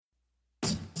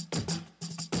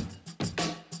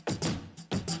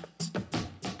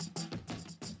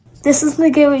This is the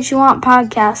Get What You Want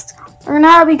podcast. Learn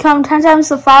how to become 10 times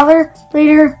the father,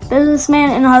 leader,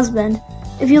 businessman, and husband.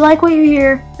 If you like what you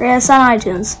hear, rate us on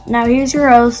iTunes. Now here's your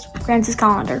host, Francis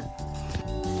Collender.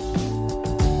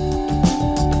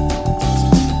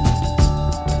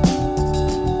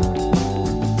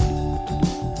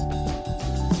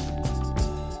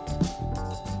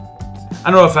 I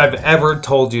don't know if I've ever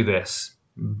told you this,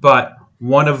 but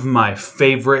one of my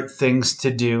favorite things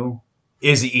to do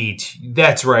is eat.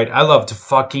 That's right. I love to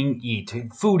fucking eat.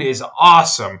 Food is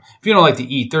awesome. If you don't like to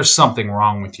eat, there's something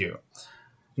wrong with you.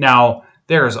 Now,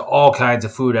 there's all kinds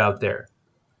of food out there.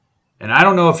 And I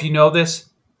don't know if you know this,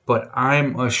 but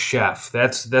I'm a chef.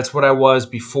 That's what I was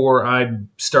before I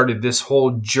started this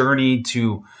whole journey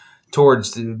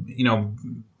towards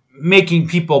making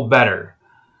people better.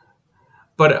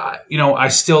 But I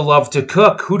still love to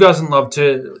cook. Who doesn't love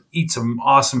to eat some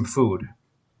awesome food?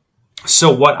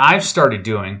 So what I've started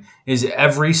doing is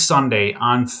every Sunday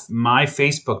on my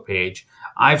Facebook page,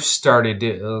 I've started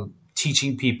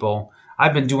teaching people.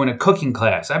 I've been doing a cooking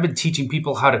class. I've been teaching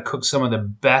people how to cook some of the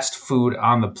best food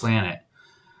on the planet.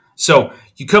 So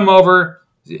you come over.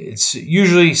 It's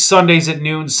usually Sundays at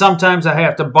noon. Sometimes I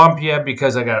have to bump you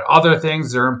because I got other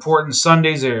things that are important.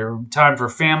 Sundays are time for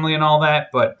family and all that.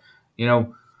 But,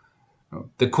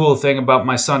 the cool thing about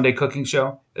my Sunday cooking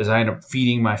show is I end up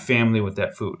feeding my family with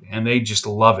that food, and they just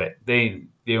love it.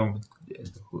 Who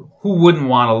wouldn't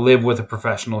want to live with a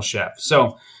professional chef?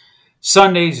 So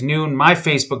Sundays, noon, my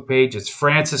Facebook page, it's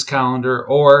Francis Collender,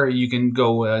 or you can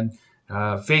go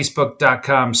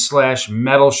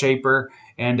facebook.com/metalshaper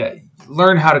and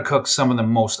learn how to cook some of the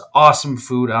most awesome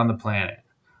food on the planet.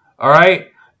 All right,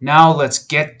 now let's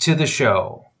get to the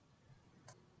show.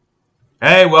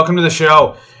 Hey, welcome to the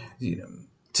show.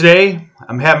 Today,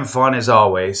 I'm having fun as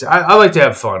always. I like to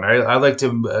have fun. I like to,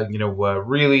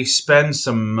 really spend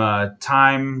some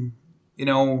time.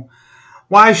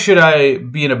 Why should I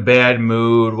be in a bad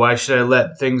mood? Why should I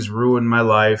let things ruin my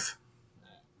life?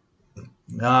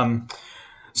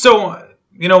 It's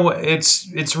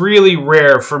really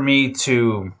rare for me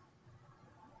to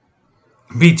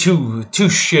be too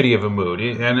shitty of a mood,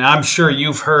 and I'm sure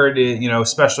you've heard,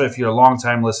 especially if you're a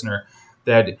longtime listener,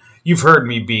 that you've heard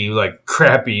me be like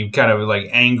crappy, kind of like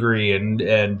angry and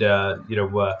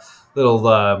little,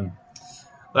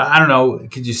 I don't know,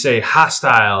 could you say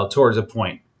hostile towards a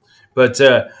point? But,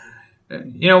 you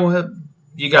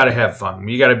got to have fun.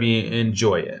 You got to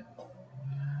enjoy it.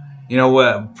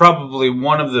 Probably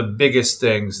one of the biggest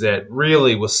things that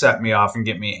really will set me off and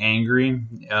get me angry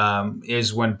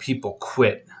is when people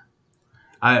quit.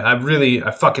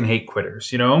 I fucking hate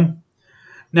quitters,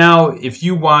 Now, if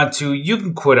you want to, you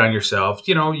can quit on yourself.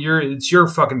 It's your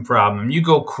fucking problem. You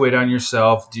go quit on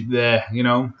yourself. I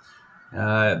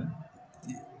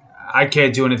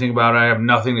can't do anything about it. I have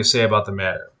nothing to say about the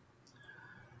matter.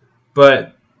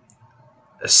 But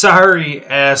a sorry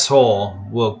asshole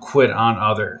will quit on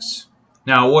others.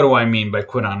 Now, what do I mean by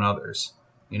quit on others?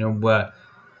 That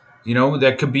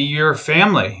could be your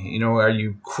family. Are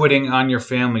you quitting on your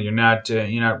family? You're not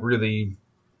really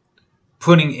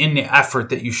putting in the effort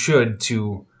that you should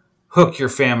to hook your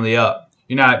family up.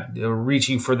 You're not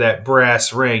reaching for that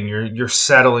brass ring. You're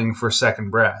settling for second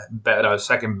best.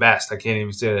 I can't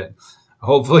even say that.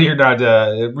 Hopefully you're not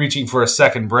reaching for a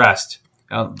second breast,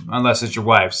 unless it's your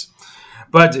wife's.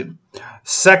 But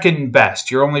second best.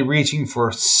 You're only reaching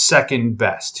for second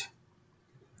best.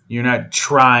 You're not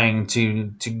trying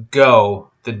to go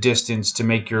the distance to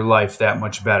make your life that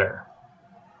much better.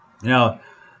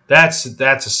 That's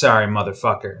a sorry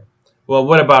motherfucker. Well,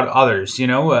 what about others?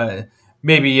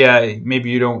 Maybe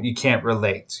you can't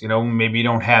relate. Maybe you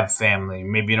don't have family.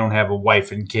 Maybe you don't have a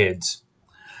wife and kids.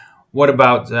 What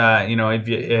about have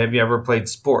you ever played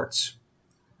sports?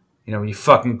 You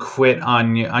fucking quit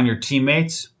on your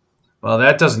teammates. Well,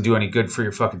 that doesn't do any good for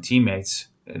your fucking teammates.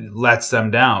 It lets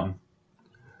them down.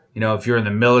 If you're in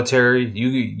the military,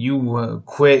 you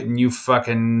quit and you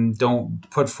fucking don't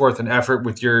put forth an effort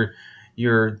with your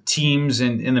teams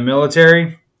in the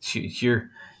military,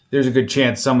 there's a good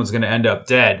chance someone's going to end up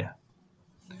dead.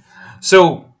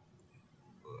 So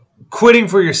quitting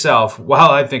for yourself, while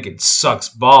I think it sucks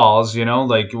balls,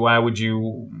 why would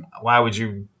you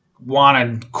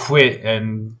want to quit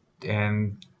and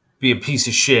be a piece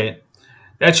of shit?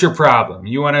 That's your problem.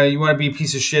 You want to be a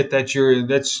piece of shit. That's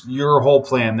your whole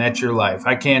plan. That's your life.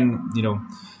 I can,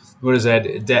 what is that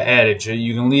adage?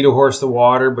 You can lead a horse to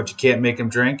water, but you can't make him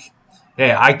drink.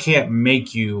 Hey, I can't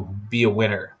make you be a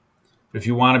winner. But if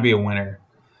you want to be a winner,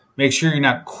 make sure you're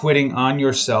not quitting on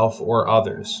yourself or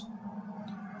others.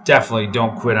 Definitely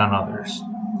don't quit on others.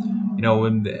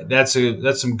 And that's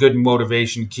some good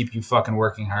motivation to keep you fucking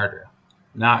working harder,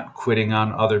 not quitting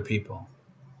on other people.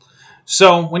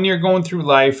 So when you're going through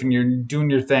life and you're doing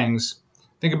your things,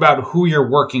 think about who you're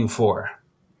working for.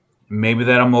 Maybe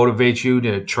that'll motivate you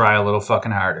to try a little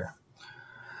fucking harder.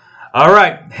 All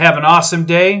right, have an awesome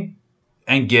day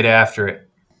and get after it.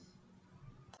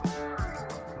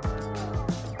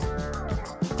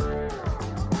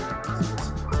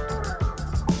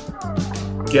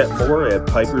 Get more at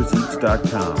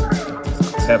piperseats.com.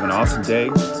 Have an awesome day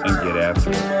and get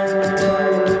after it.